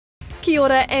Kia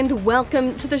ora and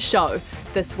welcome to the show.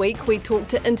 This week we talk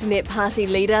to Internet Party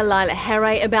leader Laila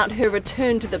Harry about her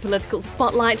return to the political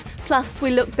spotlight, plus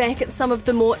we look back at some of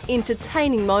the more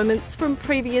entertaining moments from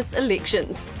previous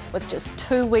elections. With just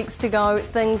 2 weeks to go,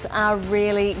 things are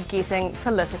really getting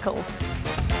political.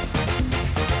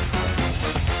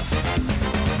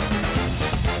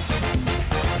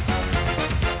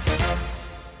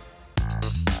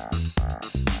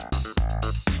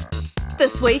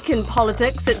 This week in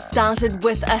politics, it started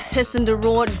with a hiss and a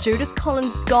roar. Judith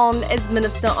Collins gone as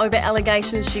minister over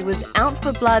allegations she was out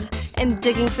for blood and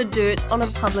digging for dirt on a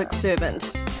public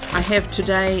servant. I have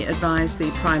today advised the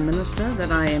Prime Minister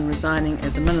that I am resigning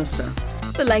as a minister.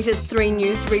 The latest 3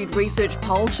 News Read research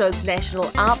poll shows National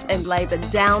up and Labour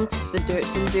down. The dirt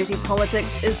from dirty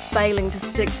politics is failing to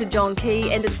stick to John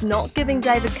Key, and it's not giving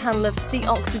David Cunliffe the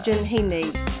oxygen he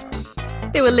needs.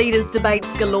 There were leaders'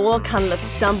 debates galore. Cunliffe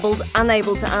stumbled,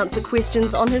 unable to answer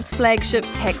questions on his flagship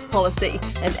tax policy.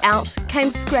 And out came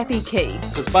Scrappy Key.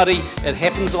 Because, buddy, it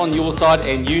happens on your side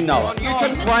and you know it. You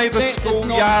can play the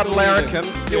schoolyard larrikin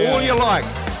all you like,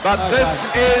 but this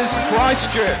is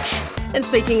Christchurch. And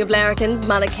speaking of larrikins,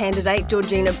 Mana candidate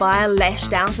Georgina Beyer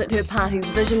lashed out at her party's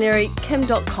visionary,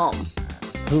 Kim.com.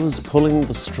 Who's pulling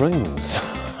the strings?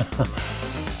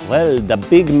 Well, the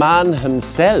big man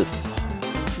himself.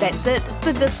 That's it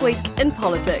for this week in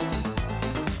politics.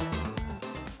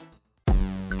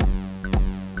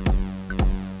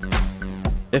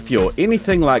 If you're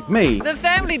anything like me, the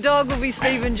family dog will be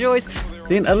Stephen Joyce.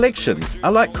 Then elections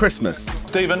are like Christmas.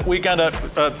 Stephen, we're going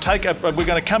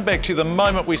to come back to the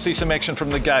moment we see some action from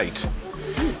the gate.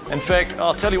 In fact,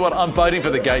 I'll tell you what, I'm voting for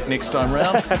the gate next time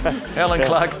round. Helen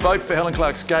Clark, vote for Helen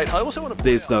Clark's gate. I also want to...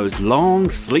 There's those long,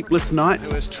 sleepless Who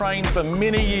nights. has trained for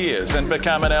many years and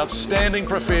become an outstanding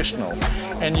professional.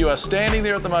 And you are standing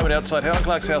there at the moment outside Helen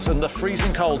Clark's house in the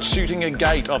freezing cold, shooting a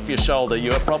gate off your shoulder.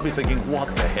 You are probably thinking,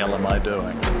 what the hell am I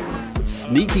doing?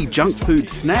 Sneaky junk food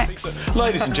snacks.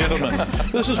 Ladies and gentlemen,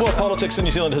 this is what politics in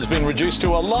New Zealand has been reduced to,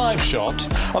 a live shot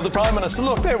of the Prime Minister.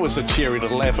 Look, that was a cheery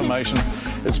little affirmation.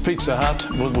 It's Pizza Hut.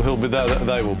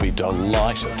 They will be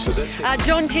delighted.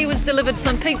 John Key was delivered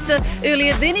some pizza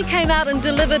earlier. Then he came out and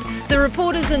delivered the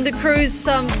reporters and the crews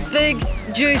some big,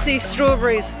 juicy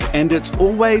strawberries. And it's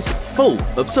always full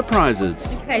of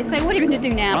surprises. Okay, so what are you going to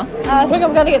do now? I think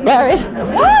I'm going to get married.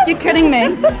 What? You're kidding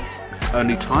me.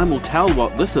 Only time will tell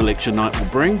what this election night will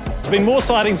bring. There's been more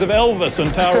sightings of Elvis in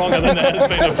Tauranga than there has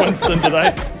been of Winston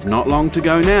today. It's not long to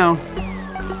go now.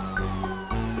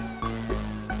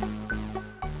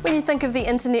 When you think of the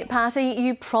Internet Party,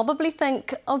 you probably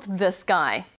think of this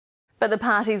guy. But the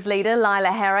party's leader,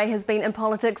 Laila Harry, has been in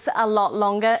politics a lot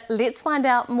longer. Let's find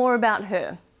out more about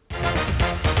her.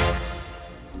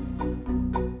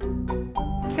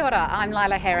 Kia ora, I'm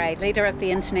Laila Harry, leader of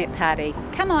the Internet Party.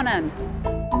 Come on in.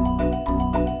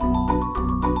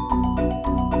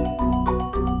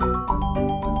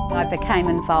 I became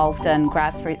involved in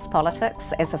grassroots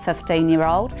politics as a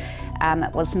 15-year-old.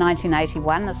 It was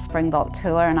 1981, the Springbok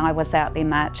tour, and I was out there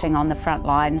marching on the front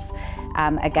lines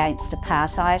against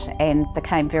apartheid and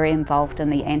became very involved in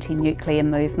the anti-nuclear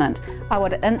movement. I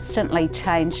would instantly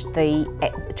change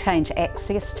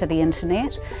access to the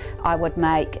internet. I would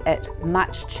make it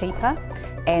much cheaper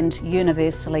and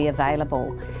universally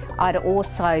available. I'd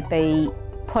also be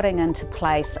putting into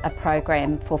place a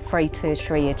program for free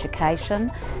tertiary education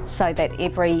so that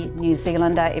every New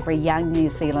Zealander, every young New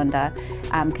Zealander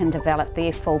can develop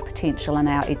their full potential in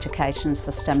our education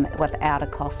system without a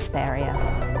cost barrier.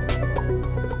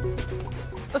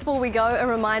 Before we go, a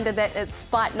reminder that it's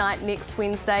fight night next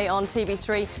Wednesday on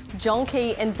TV3. John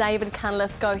Key and David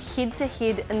Cunliffe go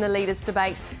head-to-head in the leaders'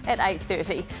 debate at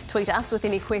 8:30. Tweet us with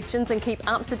any questions and keep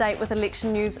up to date with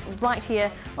election news right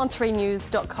here on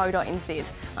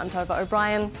 3news.co.nz. I'm Tova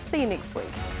O'Brien. See you next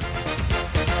week.